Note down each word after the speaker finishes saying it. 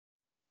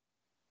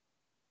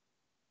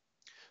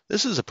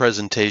This is a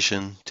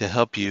presentation to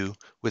help you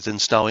with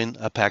installing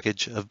a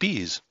package of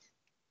bees.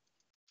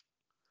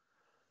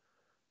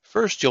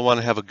 First, you'll want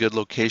to have a good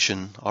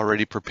location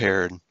already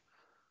prepared.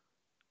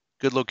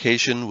 Good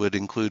location would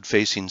include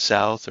facing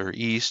south or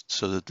east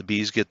so that the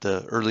bees get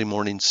the early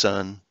morning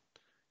sun,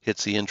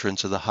 hits the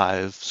entrance of the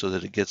hive so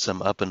that it gets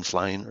them up and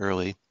flying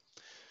early.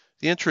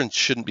 The entrance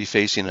shouldn't be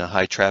facing a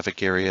high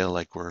traffic area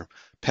like where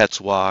pets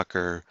walk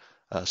or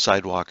a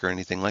sidewalk or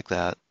anything like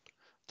that.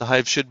 The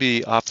hive should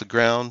be off the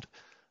ground.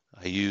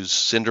 I use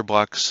cinder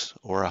blocks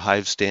or a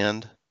hive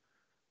stand,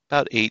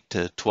 about 8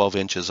 to 12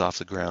 inches off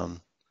the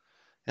ground.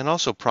 And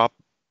also prop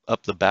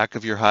up the back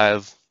of your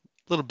hive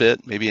a little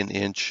bit, maybe an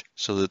inch,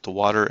 so that the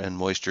water and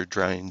moisture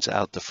drains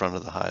out the front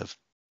of the hive.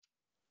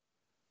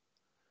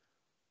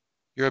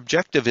 Your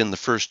objective in the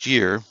first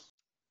year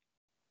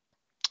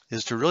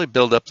is to really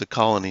build up the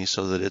colony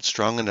so that it's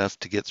strong enough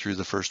to get through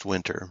the first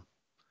winter.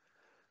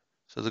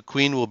 So the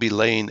queen will be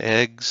laying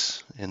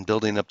eggs and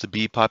building up the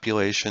bee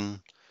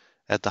population.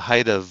 At the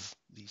height of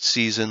the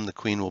season, the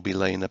queen will be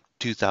laying up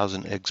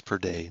 2,000 eggs per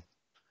day.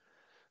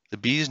 The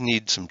bees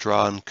need some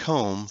drawn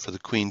comb for the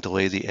queen to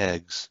lay the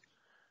eggs.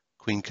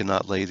 Queen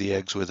cannot lay the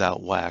eggs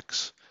without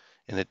wax,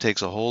 and it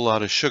takes a whole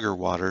lot of sugar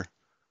water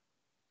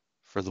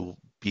for the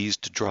bees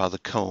to draw the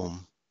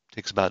comb. It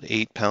takes about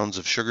 8 pounds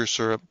of sugar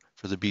syrup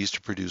for the bees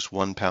to produce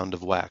 1 pound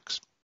of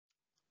wax.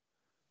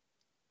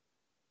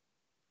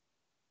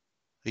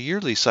 A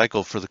yearly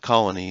cycle for the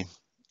colony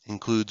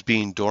includes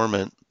being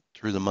dormant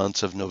through the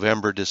months of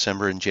November,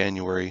 December, and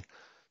January,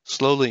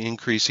 slowly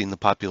increasing the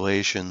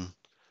population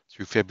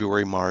through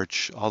February,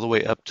 March, all the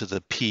way up to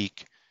the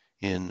peak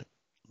in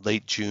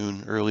late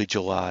June, early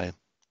July.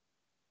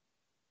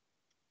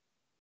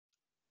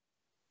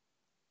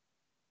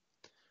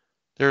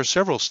 There are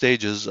several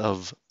stages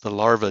of the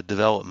larva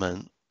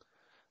development.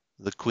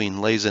 The queen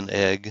lays an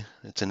egg.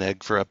 It's an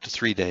egg for up to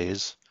 3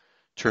 days.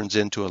 Turns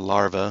into a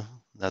larva.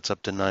 That's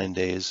up to 9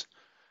 days.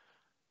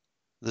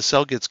 The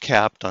cell gets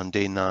capped on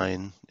day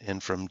 9,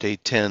 and from day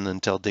 10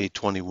 until day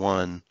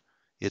 21,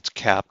 it's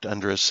capped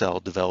under a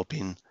cell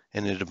developing,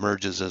 and it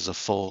emerges as a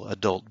full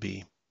adult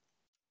bee.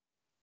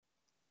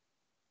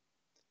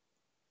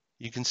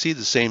 You can see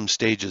the same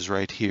stages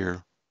right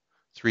here.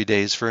 3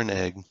 days for an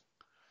egg.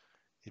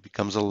 It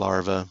becomes a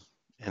larva,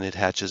 and it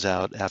hatches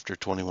out after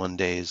 21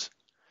 days.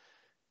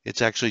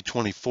 It's actually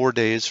 24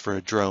 days for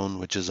a drone,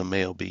 which is a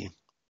male bee.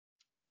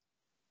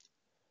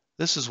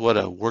 This is what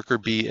a worker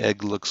bee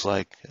egg looks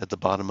like at the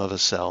bottom of a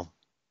cell.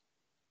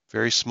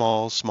 Very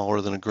small,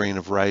 smaller than a grain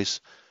of rice,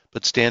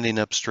 but standing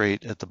up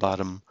straight at the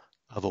bottom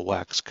of a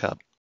wax cup.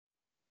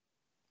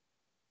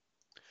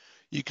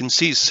 You can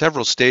see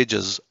several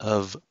stages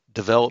of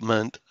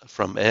development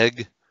from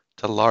egg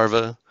to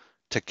larva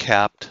to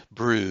capped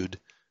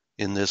brood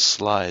in this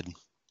slide.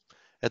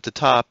 At the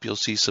top, you'll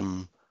see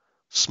some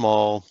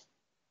small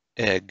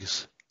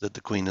eggs that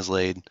the queen has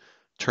laid,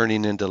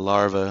 turning into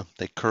larvae.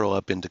 They curl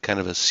up into kind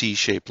of a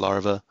C-shaped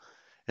larva,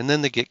 and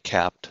then they get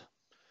capped.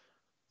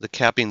 The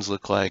cappings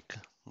look like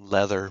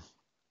leather.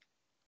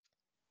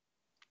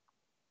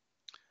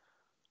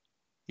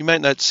 You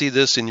might not see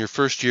this in your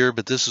first year,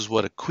 but this is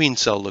what a queen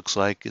cell looks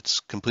like. It's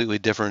completely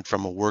different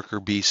from a worker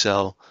bee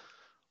cell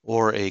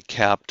or a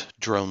capped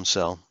drone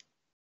cell.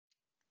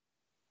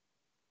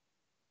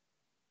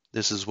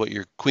 This is what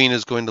your queen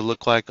is going to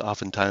look like.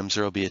 Oftentimes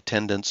there will be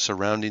attendants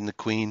surrounding the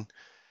queen.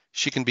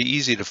 She can be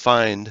easy to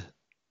find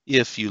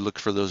if you look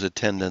for those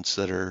attendants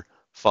that are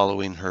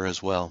following her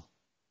as well.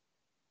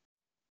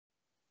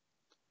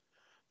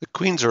 The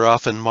queens are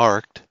often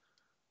marked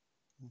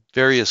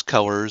various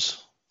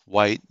colors: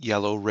 white,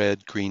 yellow,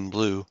 red, green,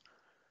 blue.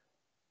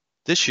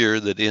 This year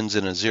that ends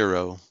in a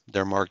 0,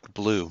 they're marked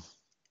blue.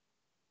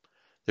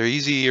 They're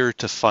easier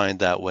to find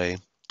that way,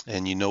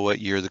 and you know what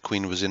year the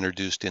queen was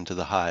introduced into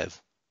the hive.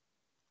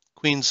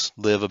 Queens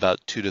live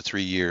about 2 to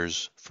 3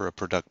 years for a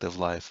productive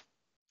life.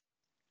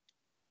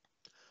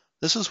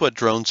 This is what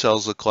drone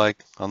cells look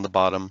like on the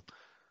bottom.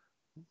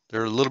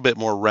 They're a little bit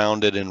more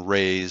rounded and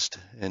raised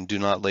and do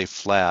not lay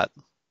flat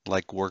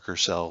like worker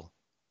cell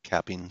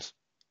cappings.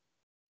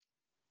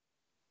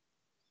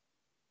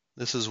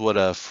 This is what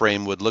a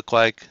frame would look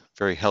like.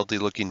 Very healthy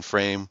looking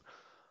frame.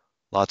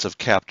 Lots of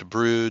capped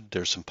brood.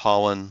 There's some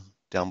pollen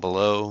down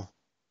below,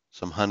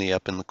 some honey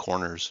up in the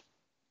corners.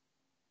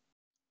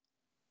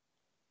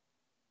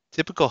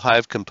 Typical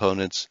hive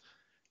components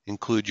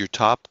include your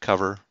top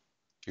cover,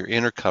 your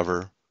inner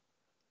cover,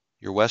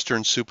 your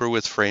western super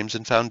with frames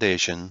and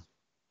foundation,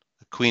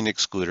 a queen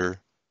excluder,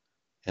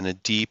 and a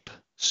deep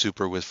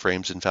super with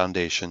frames and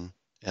foundation,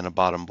 and a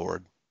bottom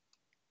board.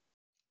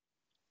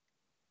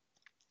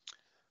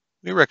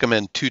 We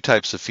recommend 2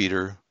 types of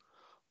feeder.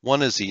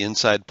 One is the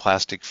inside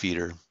plastic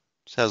feeder.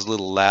 This has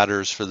little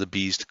ladders for the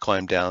bees to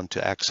climb down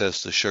to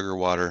access the sugar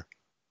water,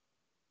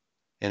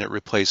 and it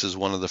replaces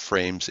one of the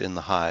frames in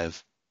the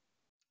hive.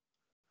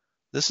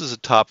 This is a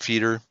top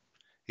feeder.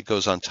 It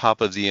goes on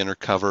top of the inner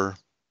cover.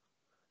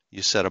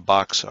 You set a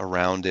box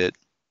around it,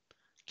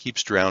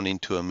 keeps drowning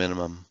to a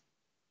minimum.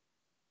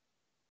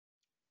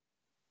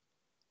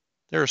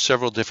 There are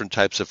several different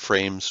types of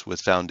frames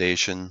with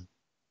foundation.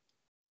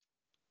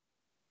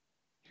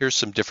 Here's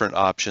some different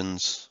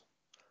options.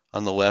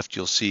 On the left,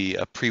 you'll see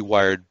a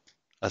pre-wired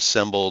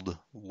assembled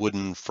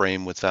wooden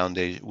frame with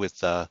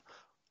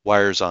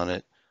wires on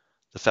it.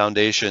 The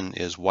foundation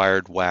is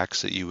wired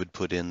wax that you would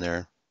put in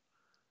there.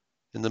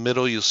 In the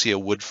middle, you'll see a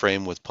wood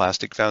frame with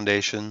plastic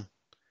foundation,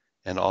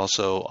 and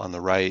also on the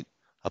right,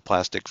 a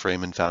plastic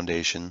frame and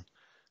foundation.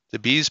 The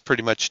bees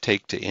pretty much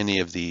take to any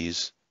of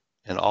these,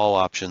 and all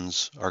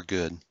options are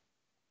good.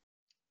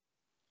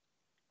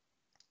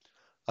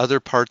 Other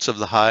parts of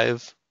the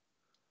hive,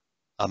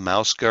 a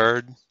mouse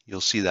guard.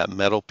 You'll see that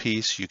metal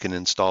piece. You can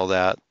install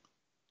that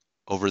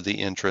over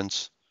the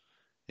entrance,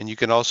 and you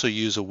can also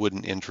use a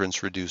wooden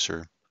entrance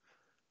reducer.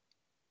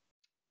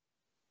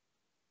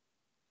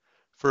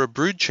 For a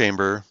brood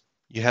chamber,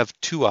 you have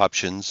two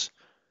options.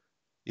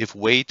 If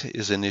weight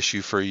is an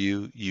issue for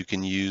you, you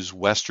can use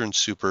Western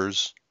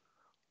supers,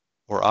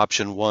 or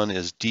option one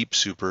is deep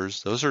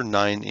supers. Those are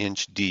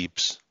 9-inch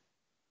deeps.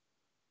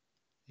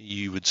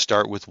 You would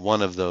start with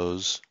one of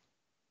those.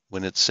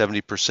 When it's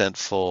 70%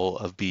 full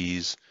of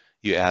bees,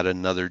 you add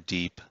another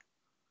deep.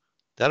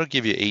 That'll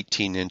give you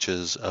 18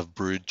 inches of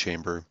brood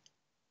chamber.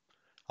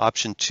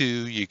 Option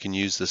two, you can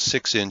use the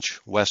 6-inch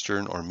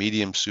Western or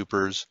medium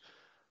supers.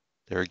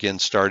 They're again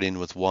starting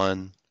with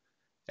one,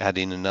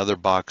 adding another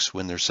box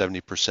when they're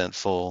 70%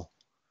 full,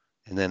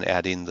 and then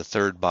adding the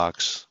third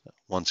box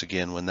once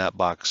again when that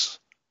box,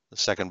 the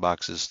second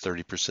box is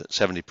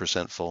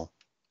 70% full.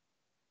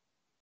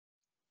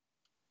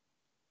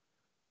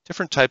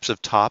 Different types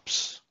of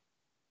tops,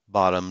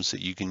 bottoms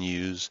that you can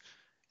use,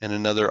 and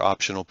another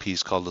optional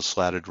piece called a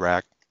slatted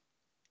rack.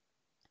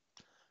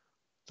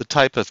 The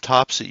type of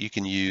tops that you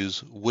can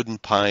use, wooden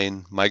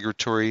pine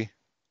migratory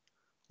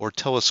or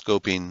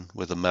telescoping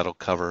with a metal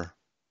cover.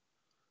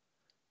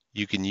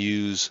 You can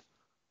use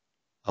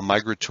a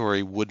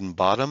migratory wooden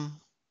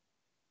bottom,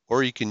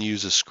 or you can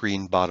use a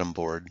screen bottom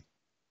board.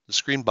 The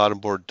screen bottom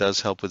board does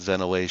help with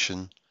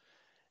ventilation,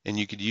 and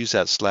you could use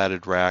that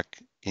slatted rack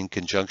in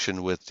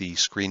conjunction with the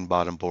screen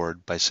bottom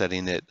board by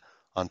setting it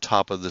on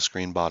top of the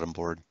screen bottom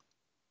board.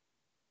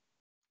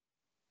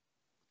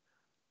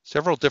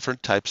 Several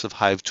different types of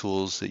hive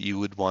tools that you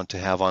would want to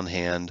have on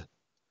hand.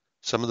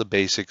 Some of the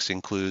basics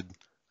include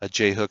a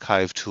J-hook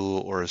hive tool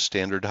or a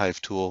standard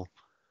hive tool.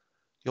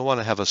 You'll want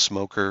to have a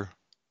smoker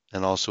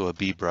and also a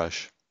bee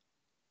brush.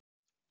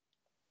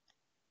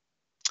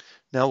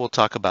 Now we'll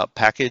talk about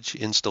package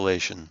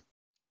installation.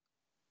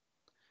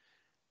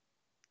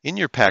 In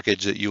your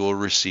package that you will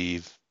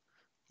receive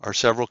are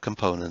several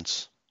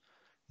components.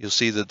 You'll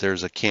see that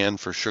there's a can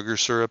for sugar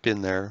syrup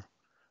in there.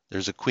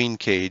 There's a queen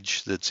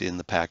cage that's in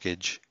the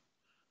package.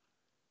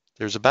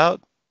 There's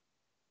about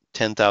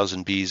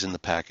 10,000 bees in the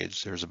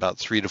package. There's about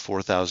 3,000 to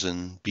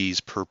 4,000 bees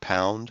per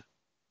pound.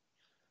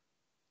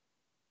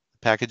 The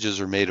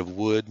packages are made of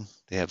wood.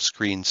 They have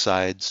screen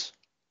sides.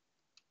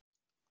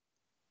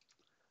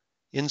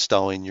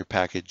 Installing your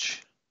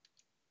package.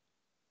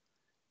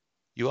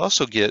 You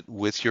also get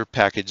with your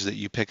package that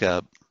you pick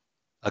up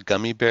a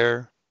gummy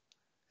bear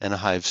and a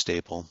hive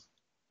staple.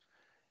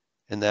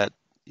 And that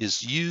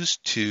is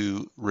used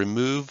to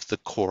remove the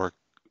cork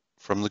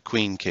from the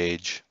queen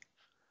cage.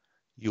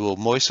 You will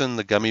moisten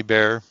the gummy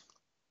bear,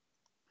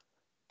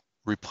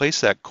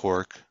 replace that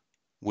cork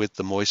with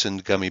the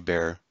moistened gummy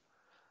bear.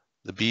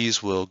 The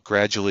bees will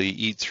gradually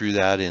eat through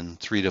that in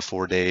 3 to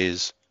 4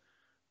 days,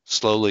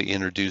 slowly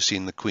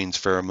introducing the queen's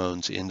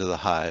pheromones into the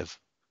hive.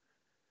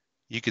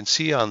 You can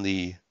see on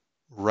the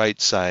right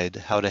side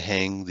how to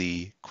hang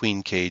the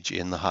queen cage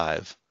in the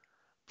hive.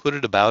 Put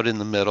it about in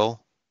the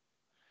middle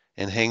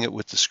and hang it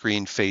with the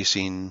screen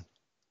facing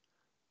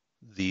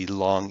the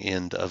long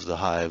end of the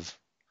hive.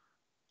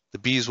 The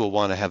bees will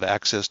want to have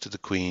access to the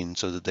queen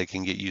so that they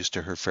can get used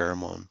to her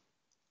pheromone.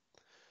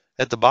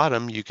 At the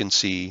bottom, you can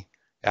see,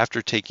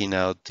 after taking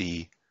out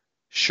the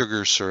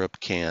sugar syrup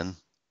can,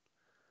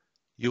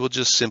 you will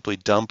just simply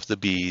dump the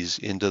bees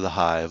into the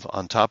hive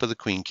on top of the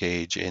queen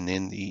cage and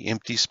in the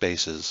empty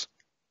spaces.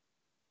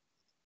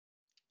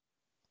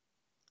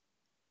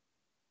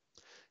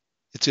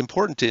 It's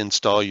important to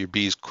install your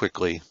bees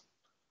quickly.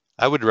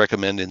 I would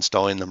recommend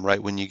installing them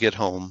right when you get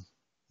home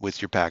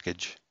with your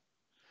package.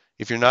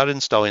 If you're not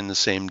installing the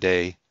same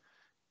day,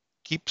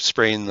 keep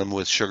spraying them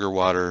with sugar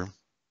water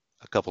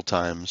a couple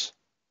times.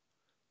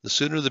 The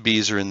sooner the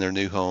bees are in their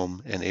new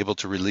home and able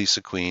to release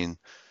a queen,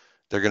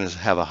 they're going to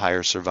have a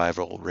higher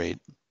survival rate.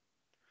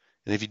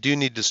 And if you do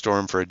need to store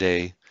them for a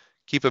day,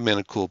 keep them in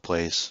a cool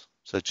place,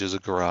 such as a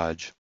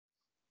garage.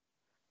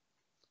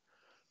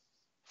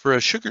 For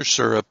a sugar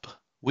syrup,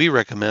 we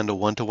recommend a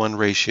 1-to-1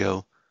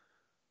 ratio,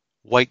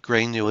 white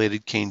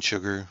granulated cane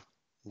sugar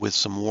with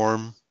some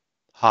warm,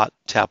 hot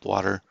tap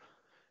water.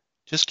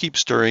 Just keep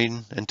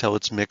stirring until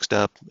it's mixed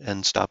up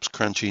and stops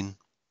crunching.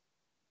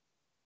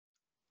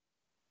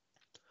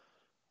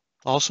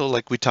 Also,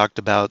 like we talked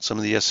about, some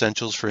of the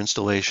essentials for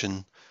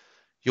installation,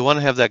 you'll want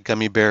to have that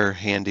gummy bear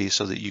handy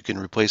so that you can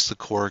replace the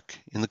cork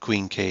in the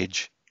queen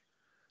cage.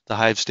 The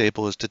hive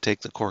staple is to take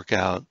the cork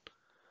out.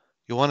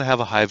 You want to have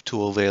a hive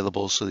tool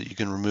available so that you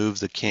can remove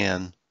the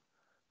can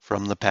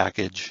from the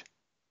package,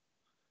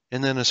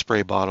 and then a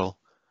spray bottle.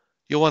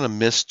 You'll want to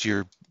mist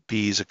your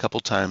bees a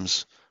couple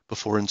times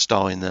before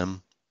installing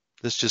them.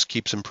 This just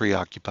keeps them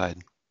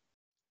preoccupied.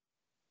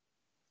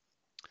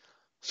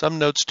 Some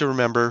notes to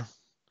remember: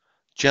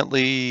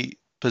 gently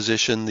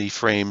position the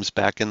frames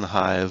back in the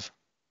hive.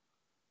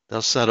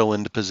 They'll settle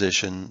into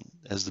position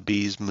as the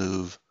bees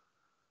move.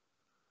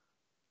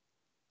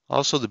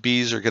 Also, the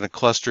bees are going to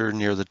cluster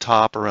near the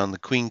top around the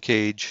queen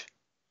cage.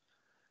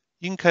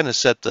 You can kind of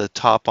set the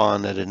top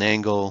on at an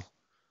angle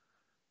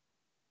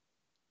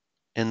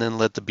and then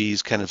let the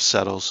bees kind of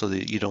settle so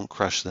that you don't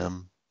crush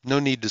them. No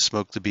need to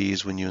smoke the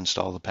bees when you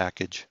install the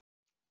package.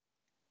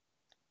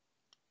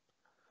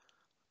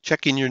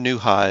 Checking your new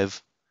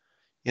hive.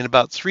 In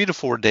about 3 to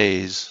 4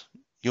 days,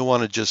 you'll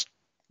want to just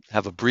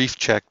have a brief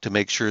check to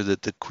make sure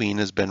that the queen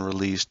has been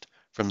released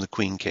from the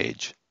queen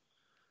cage.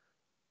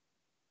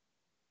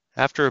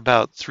 After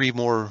about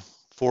 4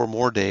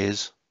 more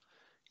days,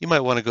 you might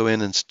want to go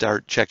in and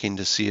start checking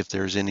to see if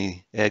there's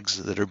any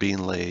eggs that are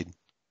being laid.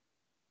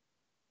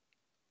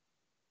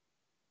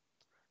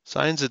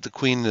 Signs that the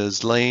queen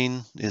is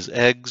laying is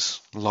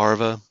eggs,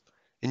 larvae,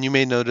 and you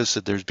may notice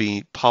that there's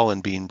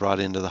pollen being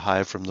brought into the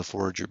hive from the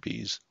forager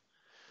bees.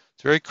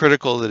 It's very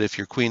critical that if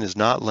your queen is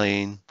not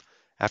laying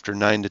after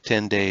 9 to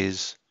 10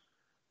 days,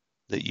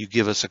 that you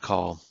give us a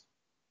call.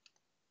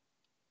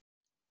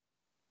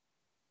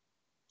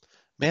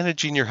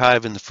 Managing your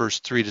hive in the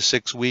first 3 to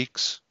 6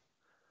 weeks,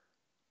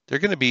 they're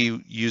going to be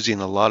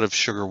using a lot of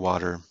sugar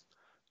water.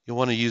 You'll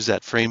want to use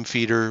that frame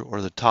feeder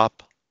or the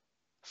top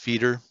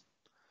feeder,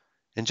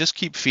 and just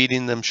keep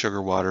feeding them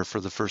sugar water for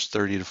the first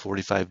 30 to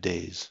 45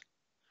 days.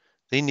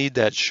 They need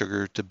that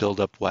sugar to build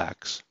up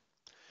wax.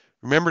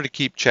 Remember to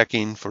keep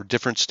checking for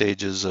different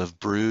stages of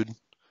brood,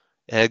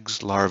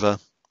 eggs,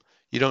 larvae.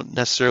 You don't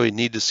necessarily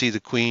need to see the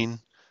queen,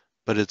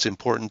 but it's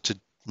important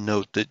to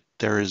note that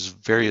there is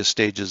various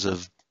stages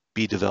of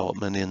bee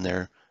development in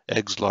there: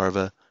 eggs,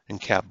 larvae, and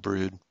cap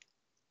brood.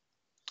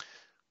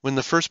 When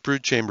the first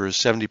brood chamber is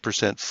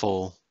 70%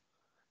 full,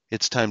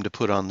 it's time to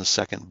put on the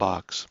second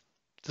box.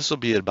 This will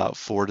be at about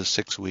 4 to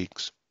 6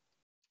 weeks.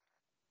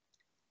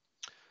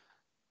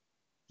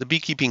 The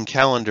beekeeping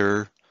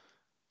calendar,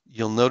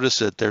 you'll notice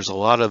that there's a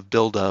lot of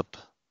buildup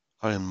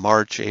in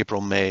March,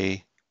 April,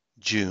 May,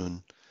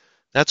 June.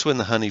 That's when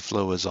the honey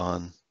flow is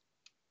on.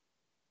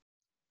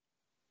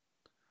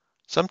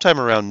 Sometime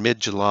around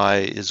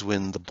mid-July is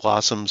when the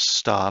blossoms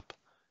stop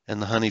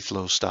and the honey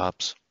flow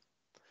stops.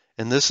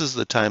 And this is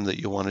the time that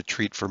you want to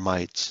treat for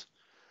mites.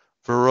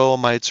 Varroa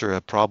mites are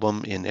a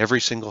problem in every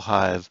single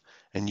hive,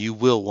 and you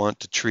will want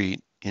to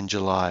treat in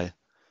July.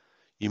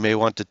 You may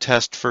want to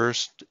test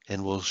first,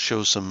 and we'll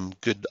show some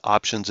good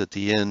options at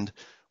the end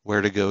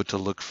where to go to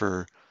look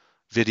for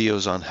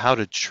videos on how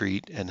to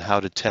treat and how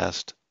to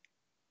test.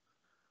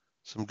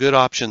 Some good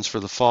options for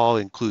the fall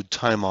include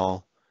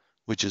Thymol,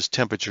 which is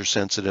temperature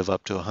sensitive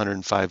up to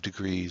 105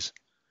 degrees.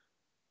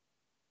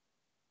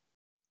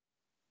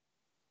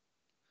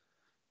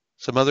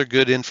 Some other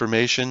good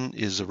information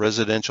is the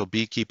residential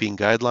beekeeping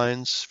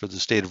guidelines for the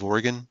state of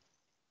Oregon.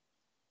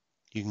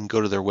 You can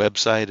go to their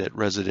website at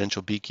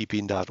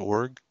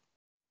residentialbeekeeping.org.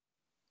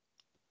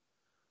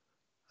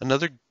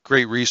 Another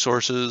great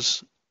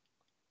resources,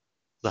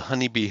 the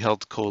Honeybee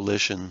Health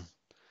Coalition.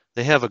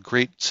 They have a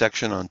great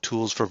section on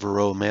tools for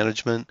Varroa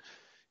management,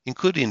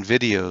 including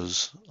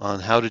videos on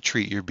how to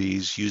treat your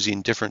bees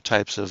using different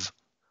types of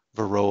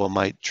Varroa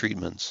mite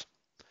treatments.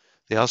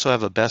 They also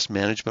have a best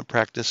management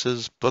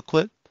practices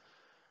booklet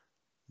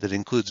that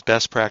includes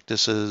best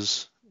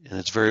practices, and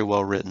it's very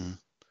well written.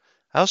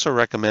 I also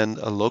recommend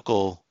a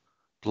local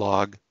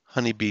blog,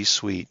 Honeybee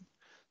Suite.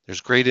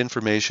 There's great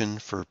information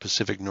for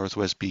Pacific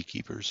Northwest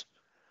beekeepers.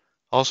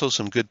 Also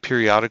some good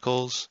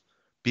periodicals,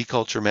 Bee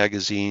Culture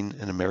Magazine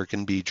and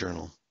American Bee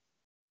Journal.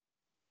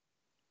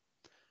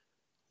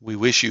 We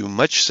wish you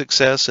much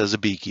success as a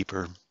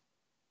beekeeper.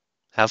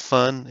 Have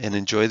fun and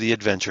enjoy the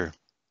adventure.